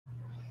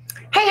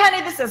Hey,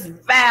 honey, this is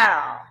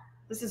Val.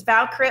 This is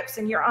Val Cripps,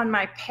 and you're on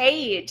my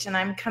page, and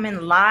I'm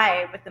coming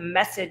live with a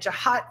message, a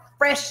hot,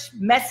 fresh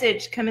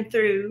message coming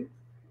through.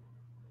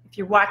 If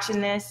you're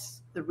watching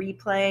this, the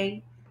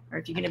replay, or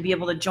if you're going to be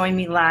able to join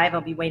me live,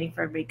 I'll be waiting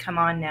for everybody to come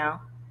on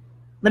now.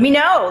 Let me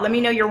know. Let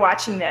me know you're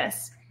watching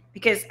this,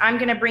 because I'm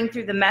going to bring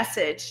through the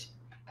message,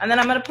 and then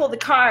I'm going to pull the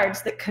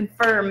cards that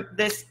confirm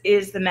this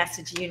is the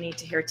message you need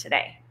to hear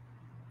today.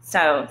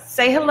 So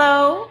say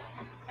hello,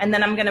 and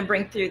then I'm going to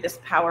bring through this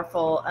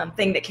powerful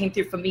thing that came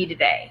through for me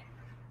today.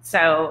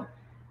 So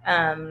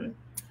I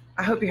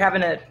hope you're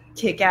having a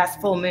kick-ass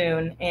full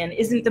moon, and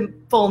isn't the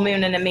full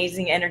moon an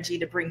amazing energy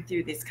to bring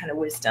through this kind of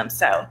wisdom?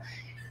 So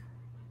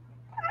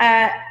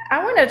I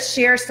want to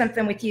share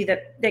something with you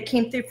that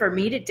came through for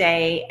me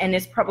today and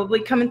is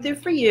probably coming through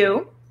for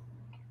you.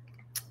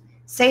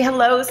 Say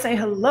hello, say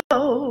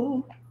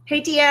hello. Hey,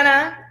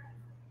 Deanna.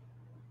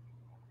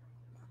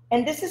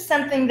 And this is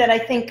something that I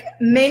think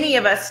many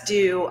of us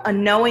do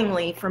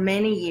unknowingly for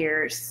many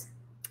years.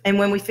 And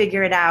when we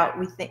figure it out,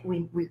 we think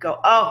we go,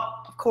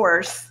 oh, of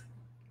course,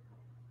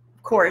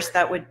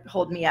 that would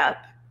hold me up.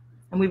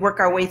 And we work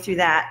our way through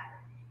that.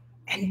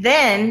 And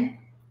then,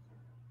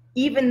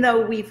 even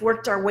though we've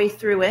worked our way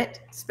through it,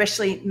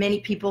 especially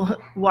many people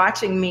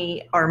watching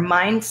me are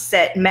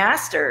mindset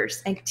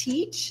masters and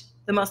teach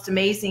the most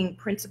amazing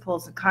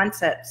principles and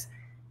concepts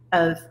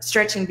of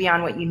stretching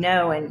beyond what you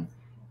know and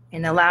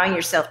allowing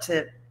yourself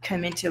to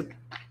come into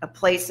a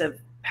place of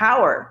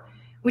power,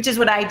 which is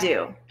what I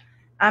do.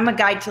 I'm a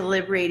guide to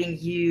liberating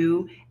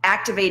you,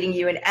 activating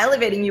you, and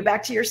elevating you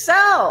back to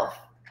yourself.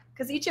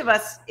 Because each of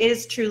us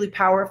is truly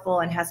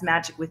powerful and has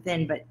magic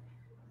within, but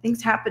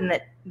things happen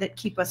that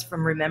keep us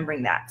from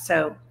remembering that.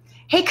 So,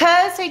 hey,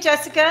 cuz, hey,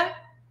 Jessica,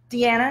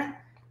 Deanna,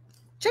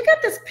 check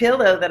out this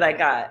pillow that I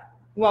got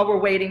while we're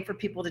waiting for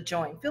people to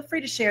join. Feel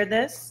free to share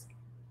this.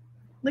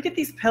 Look at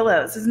these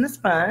pillows. Isn't this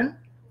fun?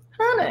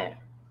 Honey.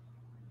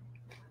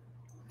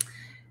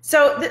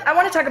 So I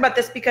want to talk about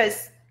this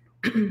because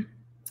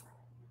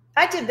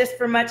I did this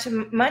for much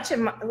of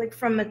my, like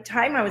from the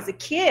time I was a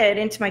kid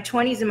into my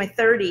 20s and my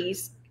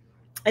 30s.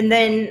 And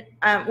then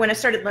when I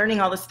started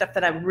learning all the stuff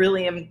that I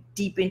really am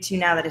deep into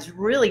now that has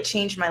really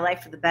changed my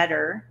life for the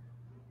better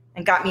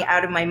and got me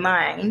out of my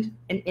mind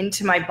and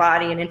into my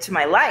body and into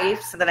my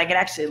life so that I can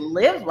actually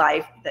live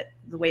life that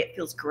the way it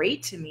feels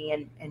great to me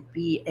and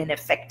be an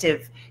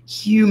effective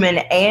human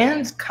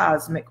and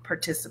cosmic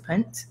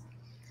participant.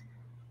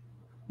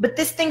 But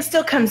this thing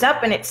still comes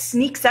up and it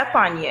sneaks up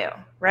on you,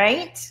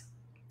 right?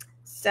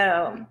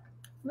 So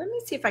let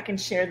me see if I can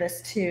share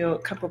this to a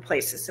couple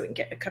places so we can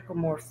get a couple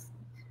more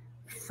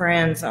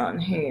friends on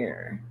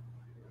here.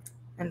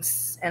 And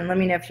let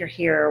me know if you're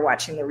here or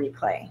watching the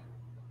replay.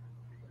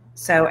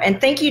 So,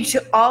 and thank you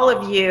to all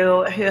of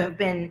you who have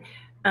been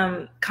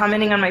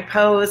commenting on my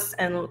posts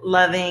and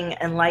loving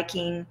and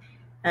liking.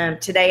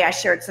 Today I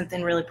shared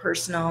something really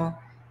personal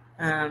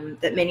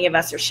that many of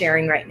us are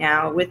sharing right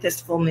now with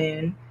this full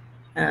moon.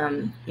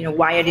 You know,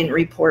 why I didn't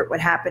report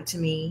what happened to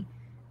me.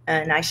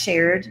 And I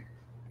shared,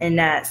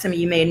 and some of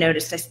you may have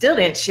noticed I still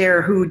didn't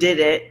share who did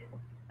it,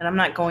 and I'm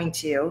not going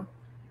to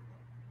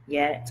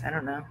yet. I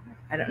don't know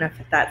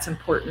if that's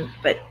important,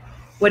 but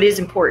what is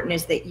important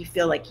is that you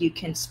feel like you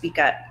can speak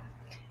up.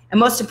 And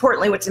most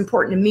importantly, what's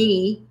important to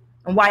me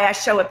and why I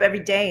show up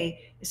every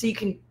day is so you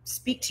can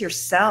speak to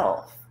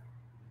yourself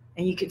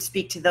and you can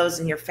speak to those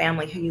in your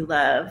family who you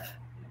love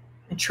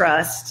and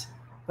trust,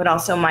 but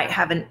also might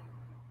have an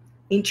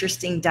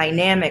interesting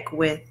dynamic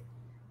with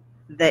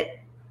that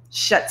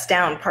shuts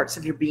down parts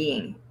of your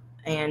being,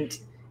 and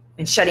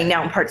shutting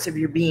down parts of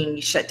your being,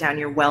 you shut down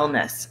your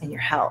wellness and your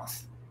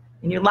health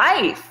and your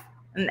life.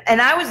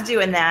 And I was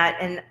doing that,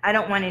 and I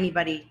don't want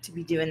anybody to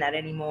be doing that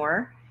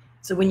anymore.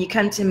 So when you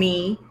come to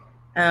me,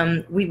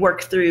 we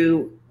work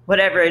through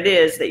whatever it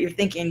is that you're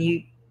thinking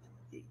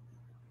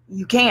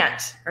you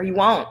can't or you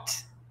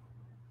won't.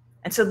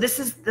 And so this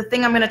is the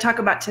thing I'm going to talk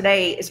about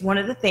today, is one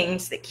of the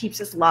things that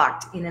keeps us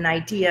locked in an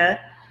idea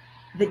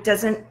that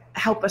doesn't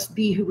help us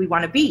be who we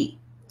want to be.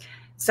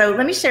 So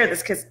let me share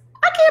this because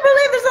I can't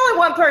believe there's only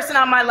one person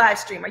on my live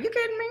stream. Are you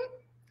kidding me?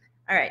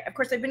 All right. Of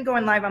course, I've been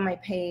going live on my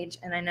page,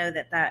 and I know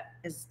that that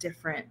is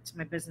different to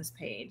my business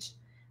page.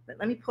 But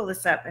let me pull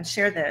this up and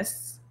share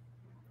this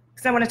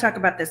because I want to talk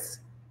about this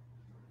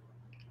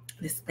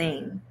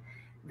thing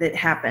that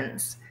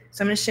happens.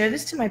 So I'm going to share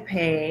this to my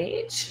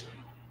page,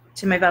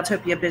 to my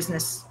Valtopia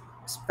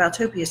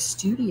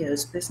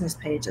Studios business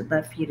page. I'd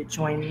love for you to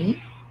join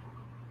me.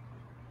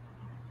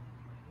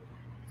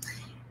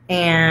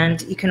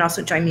 And you can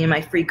also join me in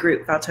my free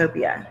group,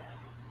 Valtopia.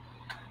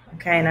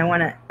 Okay, and I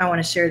want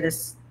to share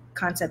this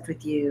concept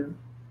with you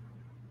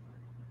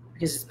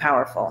because it's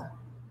powerful.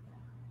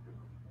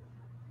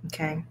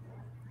 Okay,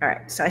 all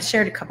right. So I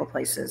shared a couple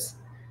places.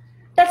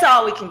 That's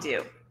all we can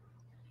do.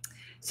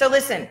 So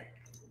listen,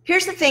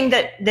 here's the thing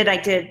that I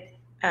did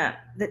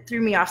that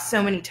threw me off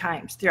so many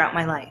times throughout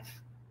my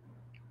life.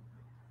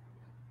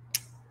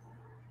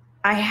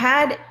 I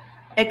had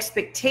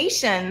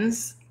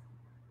expectations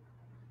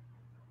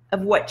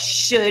of what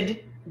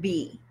should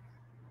be.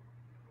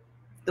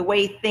 the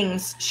way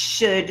things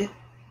should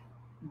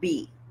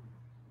be.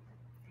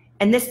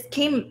 And this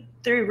came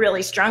through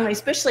really strongly,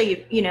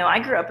 especially, you know, I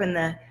grew up in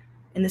the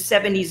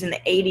 70s and the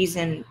 80s,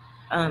 and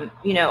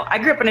you know, I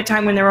grew up in a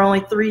time when there were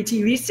only 3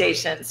 TV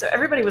stations. So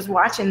everybody was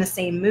watching the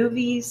same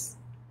movies.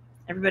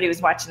 Everybody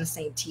was watching the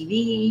same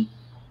TV.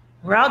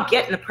 We're all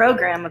getting the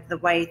program of the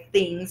way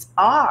things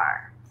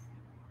are,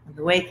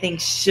 the way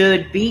things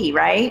should be,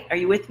 right? Are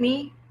you with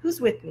me? Who's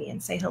with me?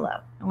 And say hello.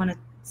 I want to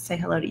say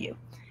hello to you.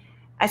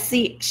 I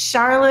see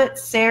Charlotte,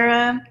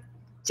 Sarah,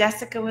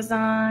 Jessica was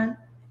on.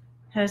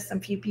 There's some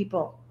few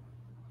people.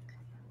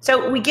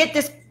 So we get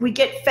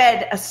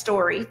fed a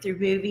story through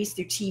movies,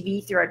 through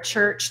TV, through our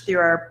church, through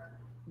our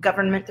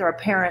government, through our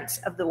parents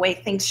of the way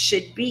things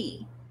should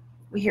be.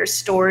 We hear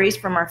stories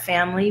from our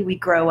family. We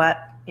grow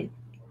up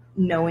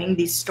knowing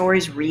these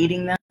stories,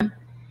 reading them.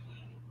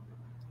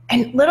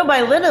 And little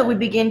by little, we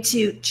begin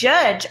to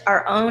judge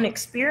our own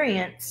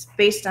experience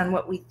based on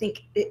what we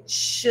think it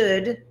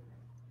should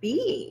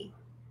be.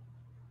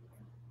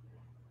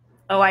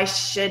 Oh, I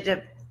should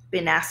have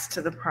been asked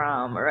to the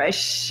prom, or I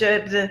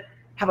should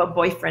have a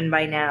boyfriend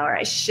by now, or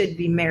I should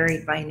be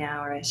married by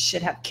now, or I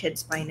should have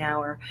kids by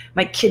now, or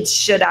my kids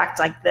should act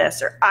like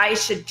this, or I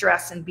should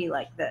dress and be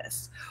like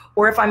this.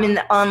 Or if I'm in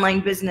the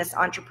online business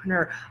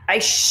entrepreneur, I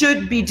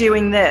should be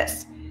doing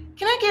this.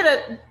 Can I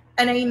get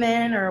an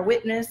amen or a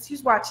witness?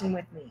 Who's watching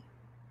with me?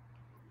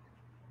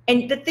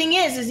 And the thing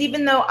is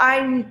even though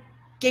I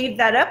gave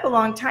that up a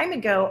long time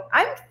ago,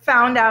 I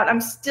found out I'm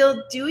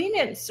still doing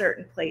it in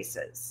certain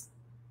places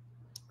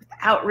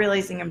without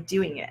realizing I'm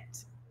doing it.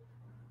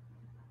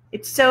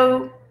 It's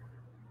so,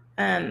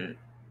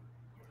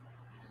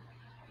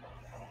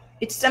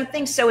 it's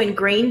something so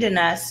ingrained in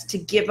us to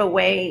give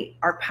away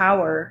our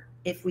power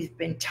if we've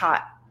been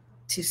taught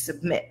to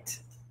submit,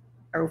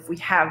 or if we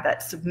have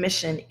that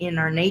submission in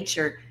our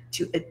nature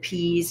to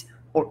appease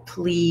or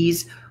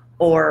please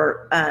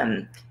or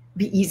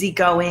be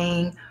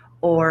easygoing,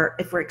 or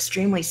if we're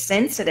extremely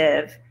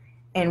sensitive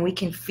and we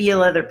can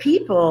feel other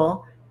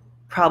people,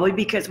 probably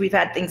because we've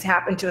had things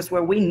happen to us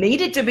where we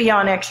needed to be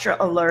on extra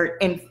alert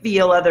and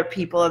feel other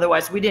people,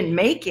 otherwise we didn't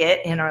make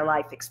it in our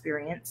life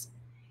experience.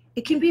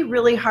 It can be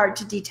really hard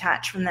to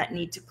detach from that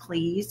need to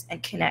please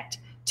and connect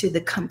to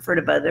the comfort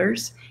of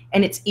others.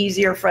 And it's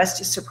easier for us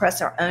to suppress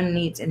our own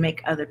needs and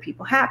make other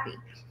people happy.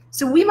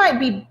 So we might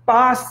be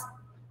boss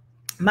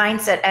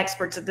mindset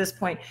experts at this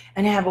point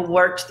and have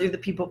worked through the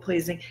people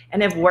pleasing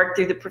and have worked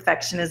through the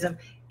perfectionism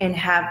and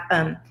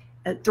have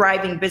a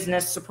thriving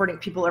business supporting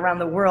people around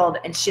the world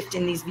and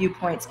shifting these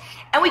viewpoints.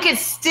 And we could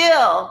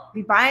still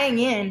be buying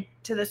in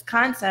to this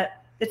concept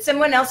that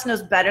someone else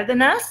knows better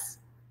than us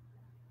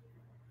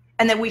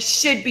and that we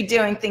should be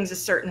doing things a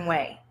certain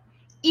way.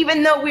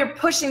 Even though we're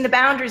pushing the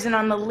boundaries and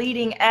on the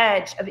leading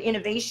edge of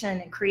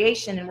innovation and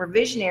creation, and we're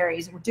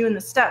visionaries and we're doing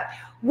the stuff,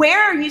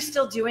 where are you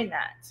still doing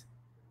that?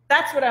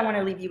 That's what I want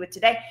to leave you with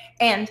today.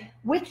 And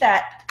with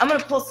that, I'm going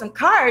to pull some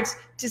cards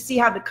to see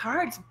how the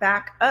cards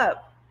back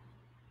up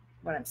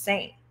what I'm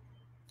saying,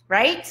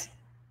 right?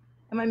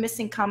 Am I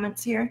missing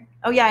comments here?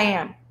 Oh yeah, I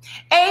am.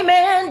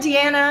 Amen,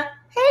 Deanna.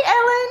 Hey,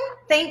 Ellen.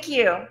 Thank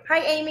you. Hi,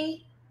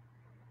 Amy.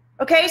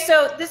 Okay,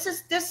 so this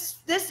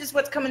is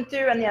what's coming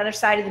through on the other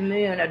side of the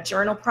moon. A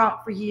journal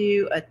prompt for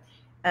you.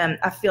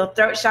 I feel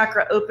throat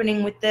chakra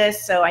opening with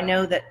this, so I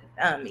know that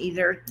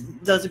either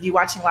those of you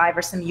watching live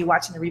or some of you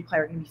watching the replay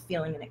are going to be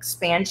feeling an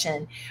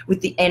expansion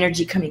with the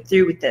energy coming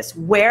through with this.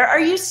 Where are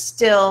you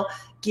still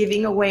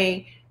giving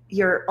away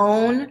your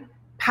own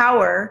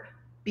power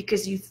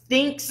because you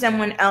think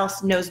someone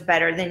else knows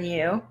better than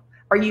you,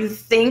 or you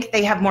think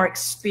they have more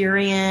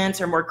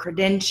experience or more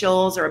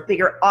credentials or a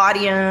bigger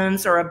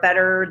audience or a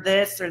better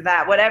this or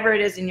that, whatever it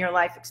is in your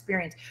life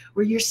experience,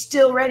 where you're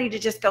still ready to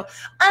just go,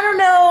 I don't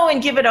know,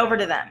 and give it over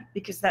to them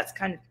because that's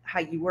kind of how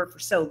you were for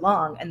so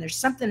long. And there's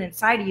something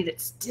inside of you that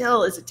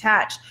still is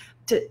attached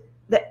to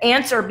the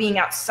answer being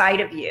outside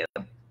of you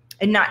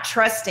and not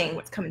trusting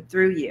what's coming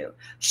through you.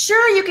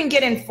 Sure, you can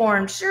get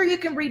informed. Sure, you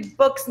can read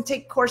books and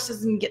take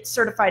courses and get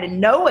certified and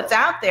know what's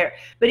out there.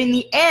 But in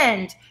the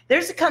end,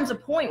 there comes a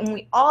point when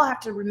we all have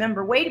to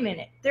remember, wait a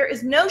minute, there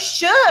is no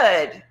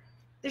should.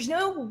 There's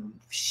no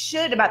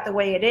should about the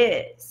way it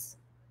is.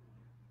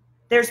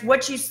 There's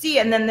what you see,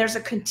 and then there's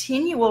a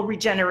continual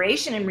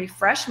regeneration and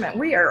refreshment.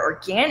 We are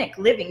organic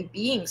living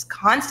beings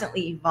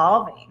constantly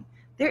evolving.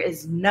 There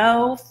is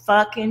no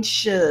fucking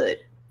should.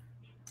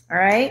 All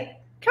right?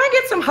 Can I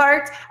get some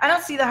hearts? I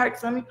don't see the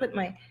hearts. Let me put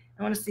I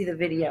want to see the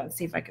video and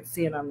see if I can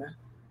see it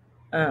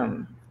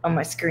on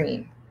my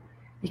screen.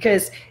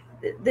 Because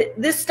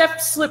this stuff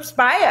slips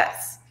by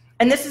us.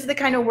 And this is the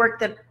kind of work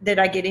that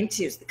I get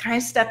into. It's the kind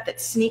of stuff that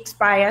sneaks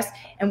by us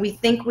and we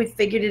think we've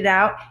figured it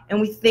out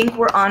and we think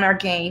we're on our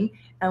game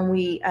and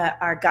we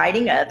are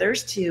guiding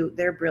others to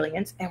their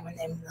brilliance. And when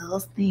them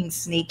little things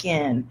sneak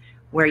in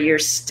where you're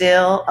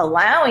still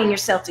allowing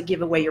yourself to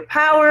give away your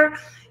power,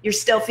 you're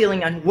still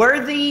feeling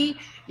unworthy,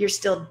 you're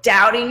still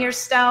doubting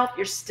yourself,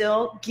 you're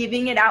still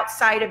giving it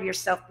outside of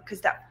yourself because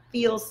that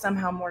feels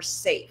somehow more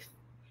safe.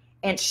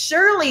 And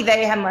surely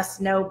they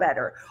must know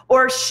better.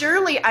 Or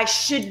surely I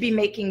should be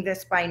making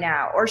this by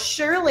now. Or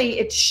surely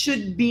it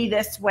should be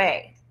this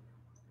way.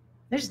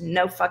 There's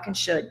no fucking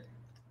should.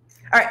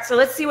 All right, so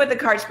let's see what the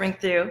cards bring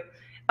through.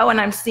 Oh, and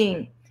I'm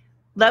seeing,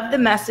 love the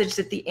message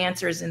that the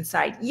answer is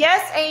inside.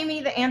 Yes,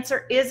 Amy, the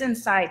answer is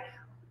inside.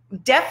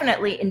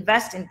 Definitely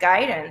invest in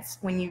guidance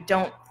when you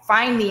don't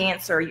find the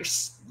answer. You're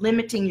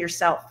limiting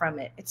yourself from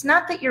it. It's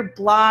not that you're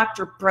blocked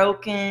or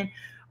broken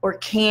or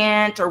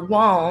can't or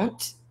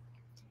won't.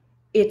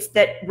 It's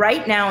that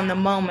right now in the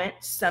moment,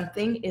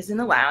 something isn't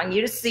allowing you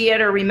to see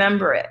it or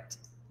remember it.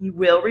 You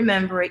will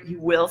remember it. You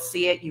will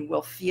see it. You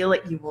will feel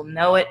it. You will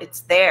know it. It's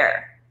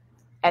there.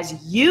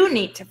 As you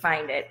need to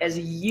find it, as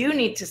you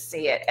need to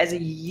see it, as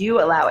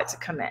you allow it to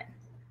come in,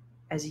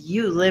 as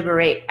you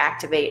liberate,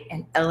 activate,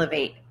 and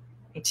elevate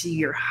into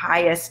your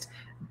highest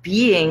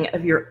being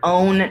of your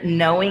own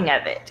knowing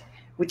of it,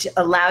 which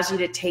allows you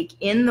to take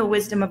in the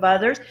wisdom of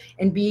others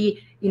and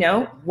be,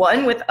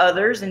 one with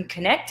others and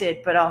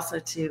connected, but also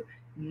to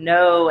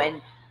know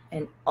and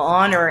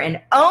honor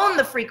and own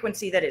the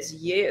frequency that is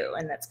you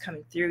and that's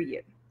coming through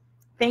you.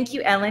 Thank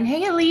you, Ellen.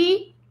 Hey,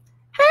 Ali.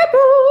 Hey,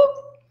 boo.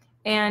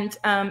 And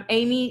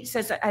Amy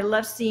says, I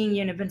love seeing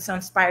you and have been so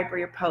inspired by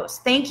your posts.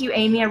 Thank you,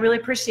 Amy. I really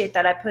appreciate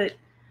that. I put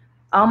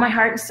all my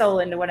heart and soul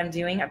into what I'm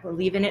doing. I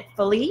believe in it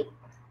fully.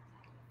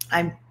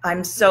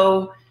 I'm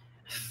so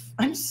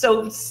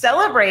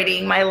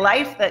celebrating my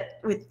life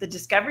with the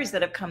discoveries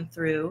that have come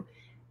through.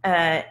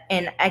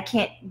 And I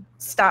can't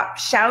stop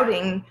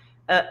shouting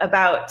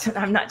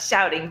I'm not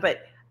shouting,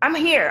 but I'm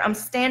here. I'm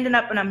standing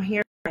up and I'm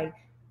here.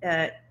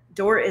 My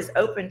door is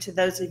open to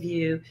those of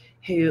you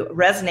who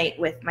resonate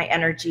with my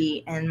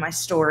energy and my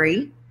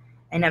story.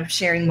 And I'm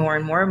sharing more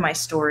and more of my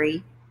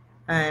story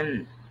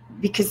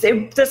because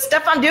the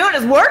stuff I'm doing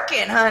is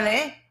working,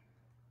 honey.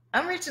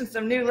 I'm reaching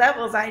some new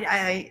levels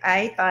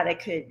I thought I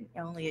could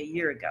only a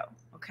year ago.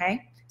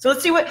 Okay. So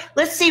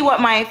let's see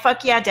what my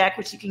Fuck Yeah deck,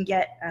 which you can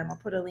get, I'll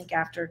put a link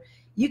after,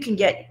 you can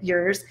get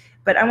yours,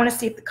 but I want to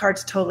see if the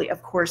cards totally,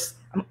 of course,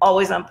 I'm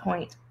always on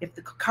point. If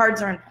the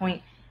cards are on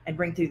point, I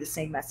bring through the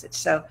same message.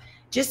 So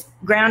just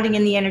grounding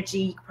in the energy,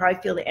 you can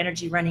probably feel the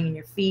energy running in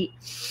your feet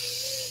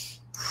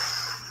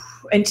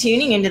and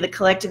tuning into the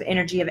collective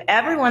energy of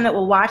everyone that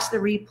will watch the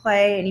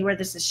replay. Anywhere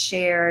this is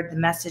shared, the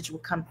message will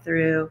come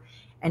through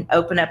and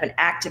open up and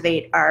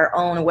activate our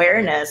own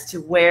awareness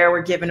to where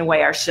we're giving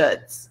away our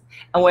shoulds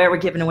and where we're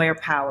giving away our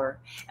power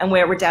and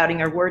where we're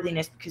doubting our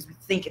worthiness because we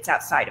think it's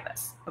outside of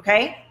us,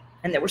 okay?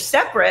 And that we're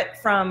separate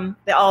from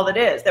all that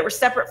is, that we're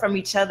separate from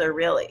each other,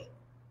 really,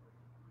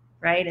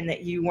 right? And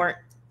that you weren't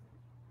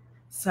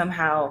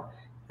somehow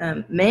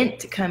meant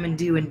to come and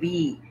do and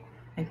be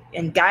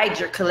and guide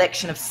your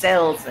collection of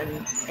cells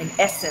and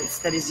essence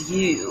that is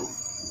you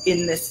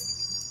in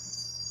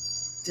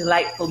this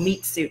delightful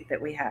meat suit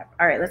that we have.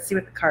 All right, let's see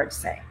what the cards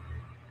say.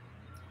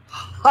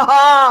 Ha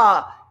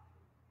ha!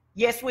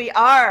 Yes, we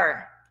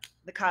are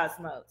the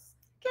cosmos.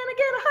 Can I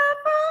get a high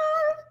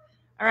five?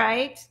 All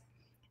right.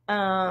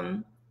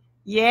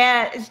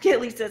 Yeah,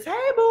 Kelly says,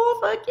 hey, boo,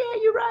 fuck yeah,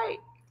 you're right.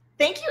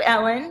 Thank you,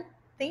 Ellen.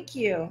 Thank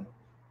you.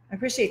 I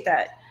appreciate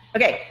that.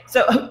 Okay,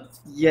 so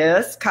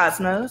yes,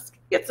 cosmos,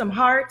 get some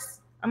hearts.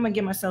 I'm going to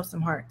give myself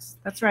some hearts.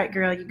 That's right,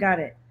 girl, you got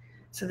it.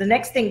 So the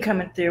next thing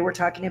coming through, we're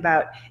talking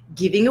about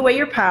giving away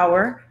your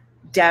power,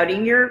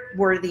 doubting your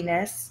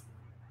worthiness.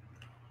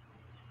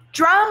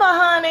 Drama,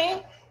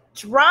 honey.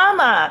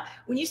 Drama.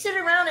 When you sit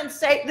around and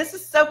say, this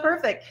is so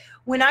perfect.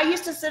 When I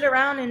used to sit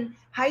around in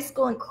high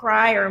school and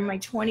cry, or in my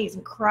 20s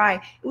and cry,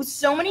 it was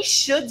so many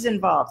shoulds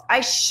involved.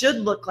 I should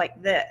look like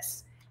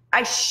this.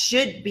 I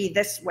should be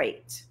this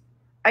weight.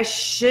 I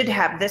should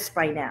have this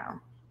by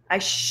now. I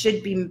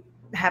should be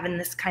having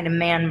this kind of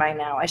man by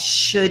now. I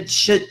should.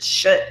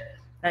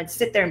 And I'd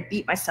sit there and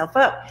beat myself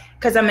up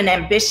because I'm an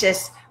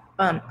ambitious,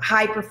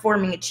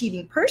 high-performing,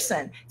 achieving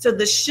person. So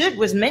the should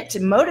was meant to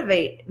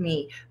motivate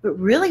me. But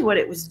really what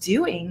it was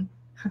doing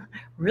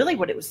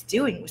was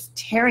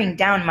tearing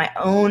down my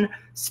own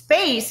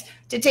space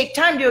to take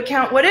time to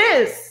account what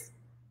is,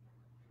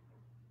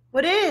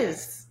 and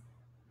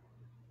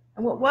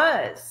what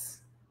was.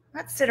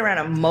 Not sit around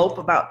and mope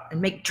about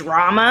and make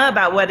drama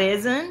about what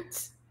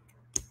isn't.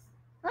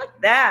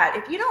 Not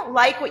that. If you don't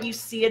like what you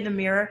see in the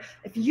mirror,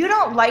 if you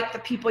don't like the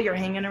people you're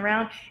hanging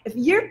around, if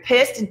you're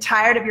pissed and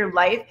tired of your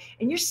life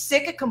and you're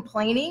sick of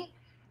complaining,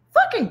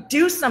 fucking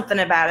do something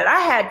about it. I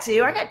had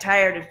to. I got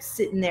tired of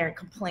sitting there and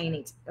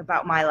complaining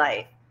about my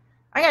life.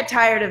 I got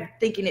tired of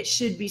thinking it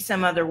should be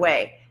some other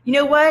way. You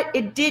know what?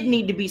 It did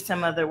need to be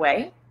some other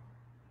way.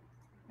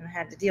 And I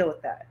had to deal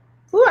with that.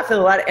 Ooh, I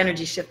feel a lot of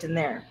energy shifting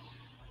there.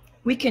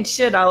 We can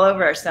shit all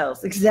over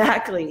ourselves.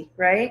 Exactly,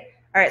 right?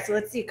 All right, so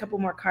let's see a couple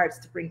more cards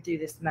to bring through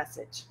this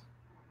message.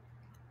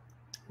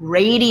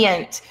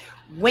 Radiant.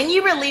 When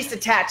you release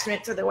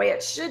attachment to the way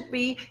it should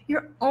be,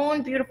 your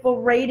own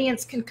beautiful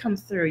radiance can come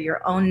through,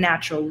 your own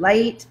natural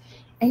light,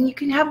 and you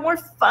can have more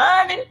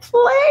fun and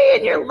play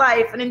in your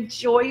life and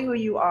enjoy who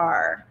you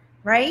are,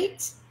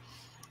 right?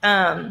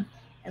 And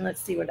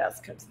let's see what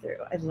else comes through.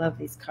 I love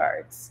these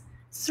cards.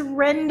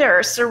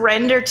 Surrender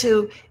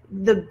to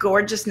the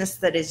gorgeousness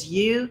that is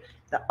you,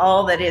 the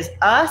all that is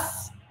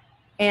us,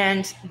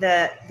 and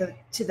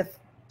to the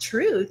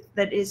truth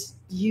that is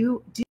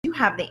you do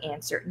have the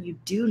answer, and you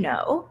do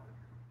know,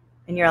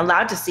 and you're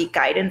allowed to seek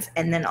guidance,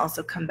 and then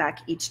also come back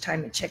each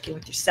time and check in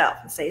with yourself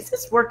and say, is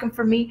this working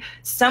for me?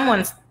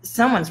 Someone's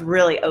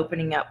really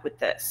opening up with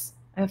this.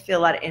 I feel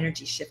a lot of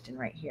energy shifting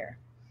right here.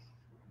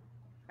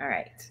 All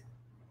right.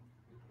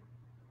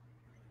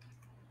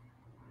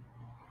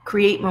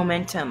 Create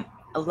momentum.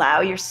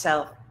 Allow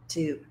yourself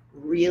to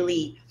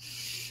really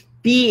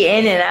be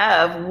in and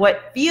of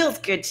what feels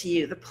good to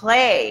you, the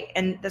play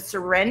and the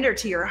surrender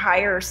to your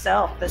higher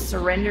self, the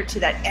surrender to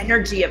that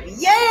energy of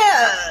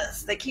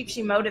yes that keeps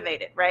you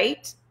motivated,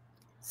 right?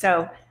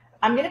 So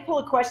I'm going to pull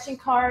a question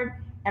card,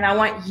 and I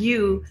want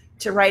you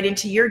to write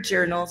into your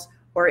journals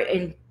or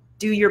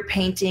do your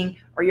painting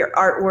or your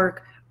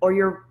artwork or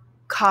your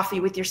coffee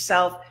with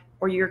yourself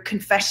or your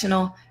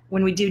confessional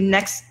when we do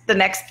the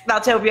next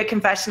Valtopia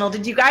confessional.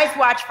 Did you guys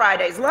watch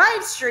Friday's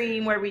live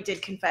stream where we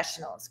did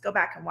confessionals? Go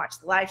back and watch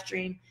the live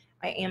stream.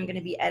 I am going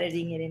to be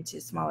editing it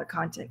into smaller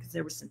content because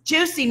there were some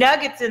juicy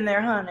nuggets in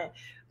there, honey.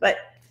 But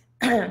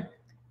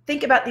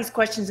think about these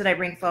questions that I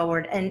bring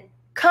forward, and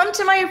come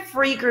to my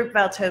free group,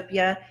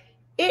 Valtopia.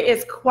 It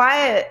is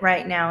quiet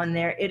right now in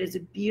there. It is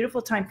a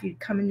beautiful time for you to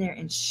come in there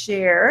and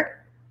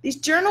share these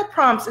journal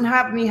prompts and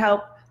have me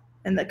help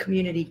in the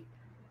community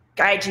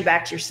guide you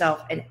back to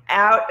yourself and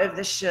out of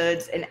the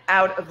shoulds and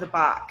out of the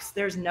box.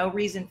 There's no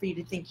reason for you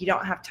to think you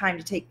don't have time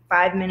to take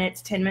 5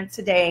 minutes, 10 minutes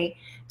a day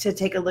to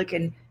take a look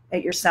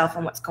at yourself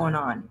and what's going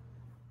on.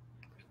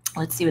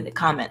 Let's see what the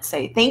comments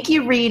say. Thank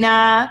you,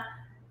 Rena.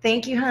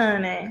 Thank you,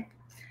 honey.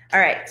 All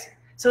right.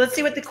 So let's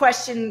see what the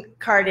question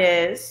card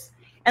is.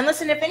 And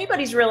listen, if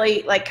anybody's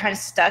really like kind of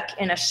stuck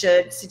in a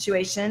should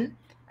situation,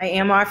 I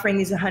am offering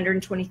these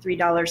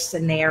 $123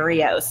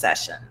 scenario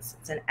sessions.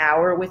 It's an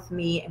hour with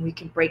me, and we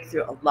can break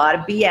through a lot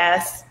of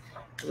BS,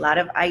 a lot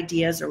of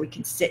ideas, or we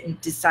can sit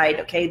and decide,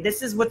 okay,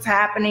 this is what's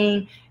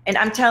happening. And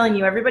I'm telling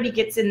you, everybody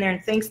gets in there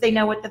and thinks they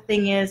know what the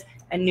thing is,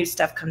 and new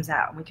stuff comes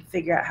out, and we can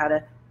figure out how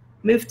to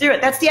move through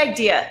it. That's the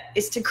idea,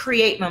 is to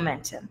create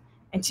momentum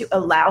and to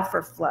allow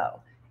for flow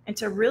and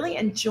to really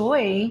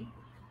enjoy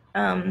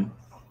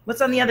what's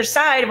on the other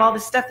side of all the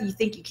stuff that you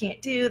think you can't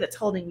do, that's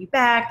holding you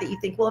back, that you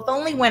think, well, if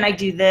only when I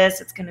do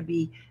this, it's going to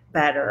be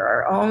better,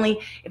 or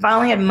if I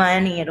only had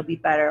money, it'll be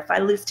better. If I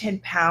lose 10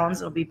 pounds,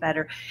 it'll be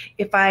better.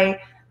 If I,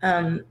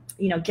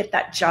 get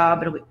that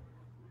job,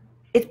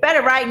 it's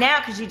better right now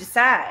because you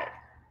decide.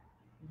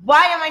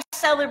 Why am I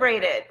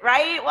celebrated,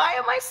 right? Why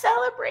am I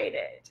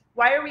celebrated?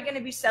 Why are we going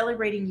to be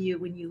celebrating you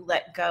when you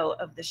let go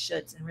of the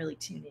shoulds and really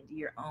tune into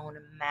your own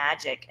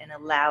magic and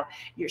allow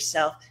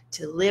yourself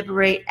to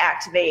liberate,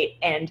 activate,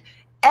 and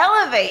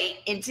elevate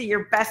into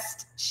your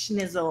best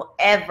schnizzle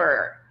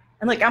ever?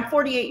 And look, I'm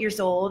 48 years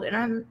old,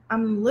 and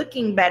I'm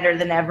looking better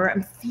than ever.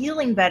 I'm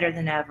feeling better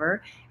than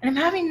ever, and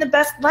I'm having the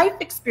best life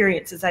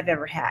experiences I've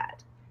ever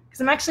had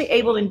because I'm actually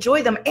able to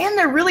enjoy them, and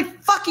they're really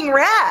fucking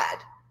rad.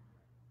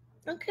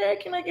 Okay,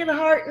 can I get a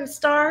heart and a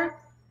star?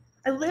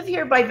 I live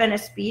here by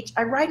Venice Beach.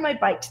 I ride my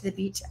bike to the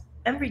beach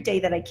every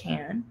day that I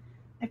can.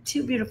 I have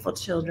 2 beautiful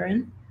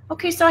children.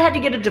 Okay, so I had to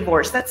get a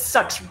divorce. That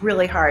sucks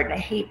really hard, and I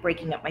hate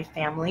breaking up my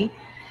family.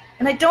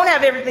 And I don't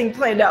have everything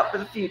planned out for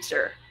the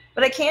future.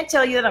 But I can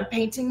tell you that I'm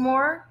painting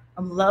more,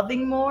 I'm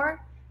loving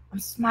more, I'm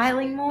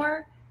smiling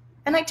more.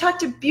 And I talk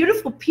to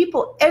beautiful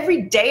people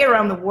every day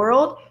around the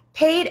world,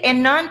 paid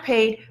and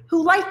non-paid,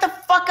 who light the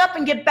fuck up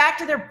and get back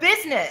to their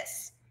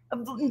business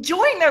of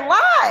enjoying their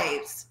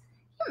lives.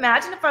 Can you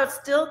imagine if I was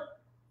still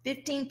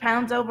 15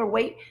 pounds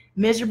overweight,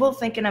 miserable,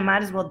 thinking I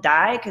might as well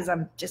die because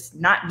I'm just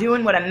not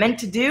doing what I'm meant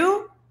to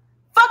do?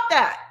 Fuck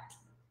that.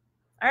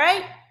 All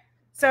right?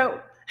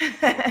 So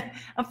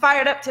I'm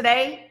fired up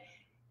today.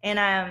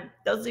 And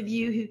those of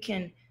you who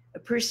can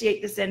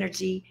appreciate this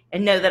energy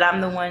and know that I'm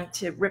the one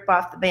to rip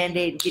off the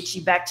Band-Aid and get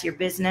you back to your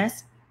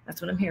business,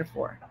 that's what I'm here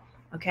for.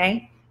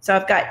 Okay? So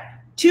I've got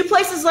 2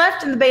 places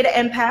left in the Beta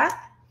Empath.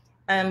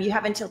 You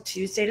have until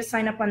Tuesday to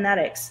sign up on that.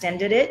 I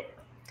extended it.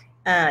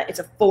 It's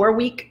a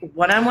 4-week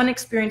one-on-one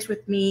experience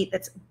with me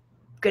that's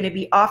going to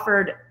be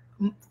offered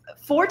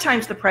 4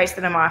 times the price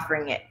that I'm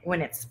offering it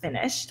when it's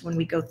finished, when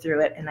we go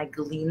through it and I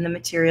glean the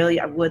material.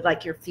 I would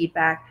like your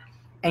feedback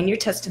and your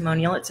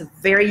testimonial. It's a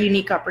very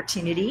unique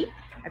opportunity.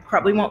 I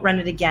probably won't run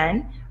it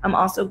again. I'm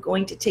also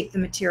going to take the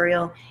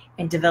material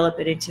and develop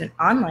it into an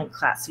online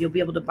class. So you'll be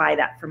able to buy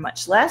that for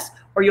much less,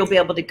 or you'll be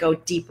able to go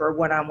deeper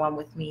one-on-one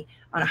with me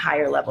on a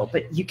higher level.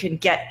 But you can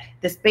get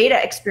this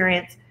beta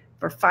experience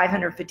for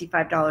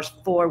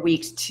 $555, 4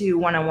 weeks, 2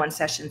 one-on-one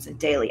sessions and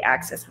daily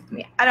access with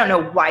me. I don't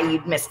know why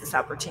you'd miss this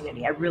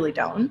opportunity. I really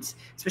don't,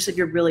 especially if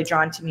you're really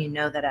drawn to me and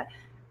know that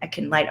I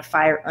can light a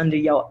fire under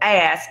your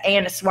ass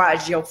and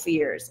assuage your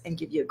fears and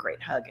give you a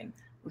great hug, and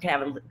we can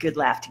have a good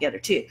laugh together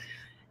too.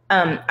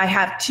 I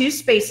have 2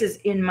 spaces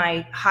in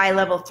my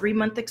high-level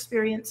 3-month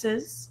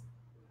experiences,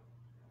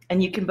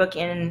 and you can book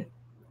in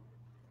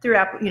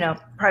throughout,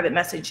 private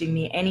messaging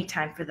me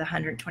anytime for the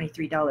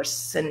 $123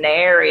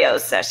 scenario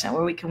session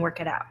where we can work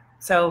it out.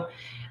 So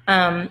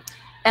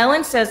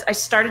Ellen says, I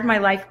started my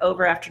life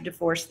over after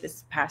divorce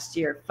this past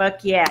year.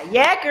 Fuck yeah.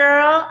 Yeah,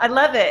 girl. I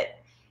love it.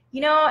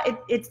 You know,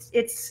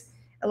 it's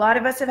a lot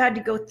of us have had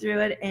to go through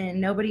it, and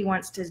nobody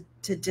wants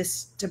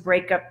to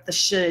break up the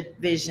should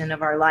vision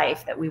of our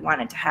life that we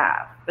wanted to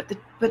have.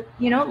 But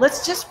you know,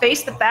 let's just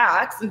face the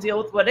facts and deal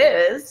with what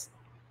is,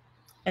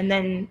 and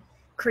then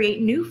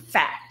create new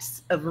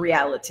facts of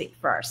reality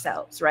for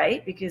ourselves,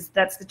 right? Because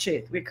that's the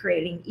truth. We're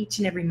creating each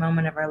and every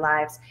moment of our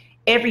lives,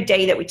 every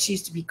day that we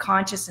choose to be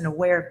conscious and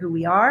aware of who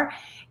we are,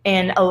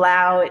 and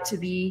allow it to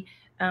be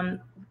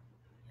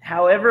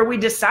however we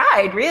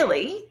decide,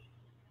 really.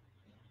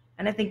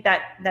 And I think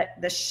that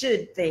the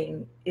should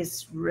thing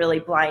is really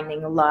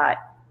blinding a lot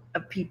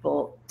of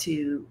people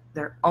to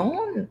their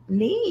own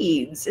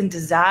needs and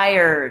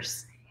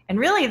desires, and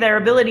really their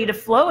ability to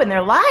flow in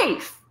their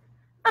life.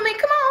 I mean,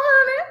 come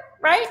on,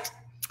 right?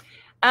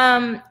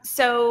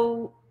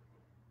 So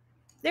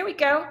there we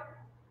go.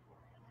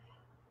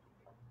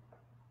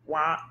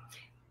 Wow.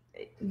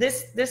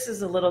 This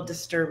is a little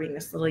disturbing,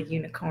 this little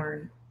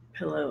unicorn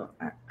pillow.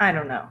 I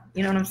don't know.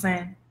 You know what I'm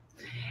saying?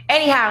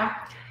 Anyhow,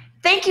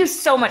 thank you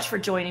so much for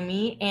joining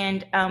me.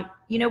 And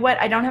you know what?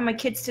 I don't have my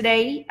kids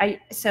today.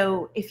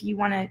 So if you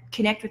want to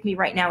connect with me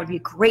right now, it would be a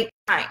great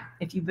time.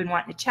 If you've been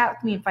wanting to chat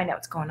with me and find out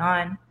what's going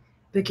on,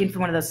 book in for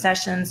one of those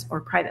sessions,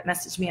 or private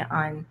message me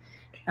on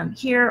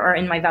here or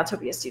in my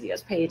Valtopia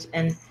Studios page.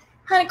 And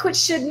honey, quit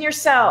shitting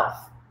yourself.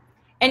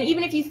 And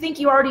even if you think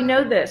you already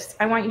know this,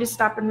 I want you to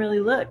stop and really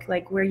look,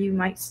 like, where you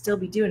might still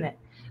be doing it.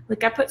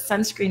 Look, I put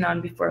sunscreen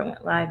on before I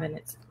went live, and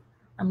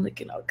I'm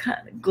looking all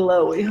kind of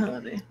glowy,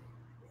 honey.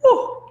 Woo.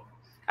 All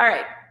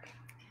right.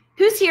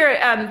 Who's here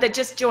that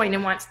just joined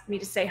and wants me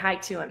to say hi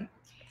to him?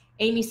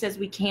 Amy says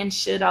we can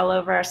should all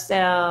over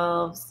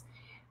ourselves.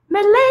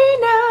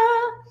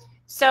 Melena.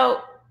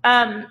 So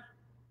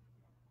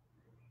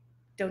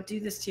don't do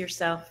this to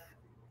yourself.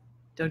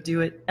 Don't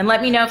do it. And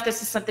let me know if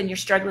this is something you're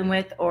struggling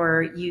with,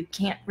 or you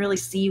can't really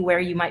see where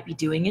you might be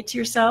doing it to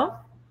yourself,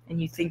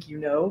 and you think you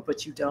know,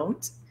 but you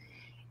don't.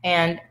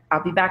 And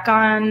I'll be back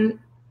on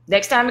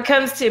next time it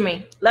comes to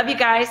me. Love you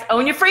guys.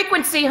 Own your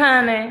frequency,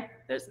 honey.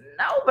 There's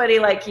nobody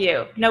like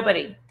you.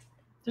 Nobody.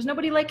 There's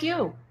nobody like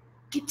you.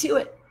 Get to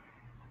it.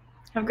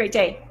 Have a great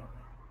day,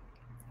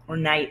 or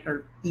night,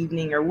 or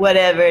evening, or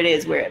whatever it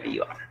is, wherever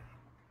you are.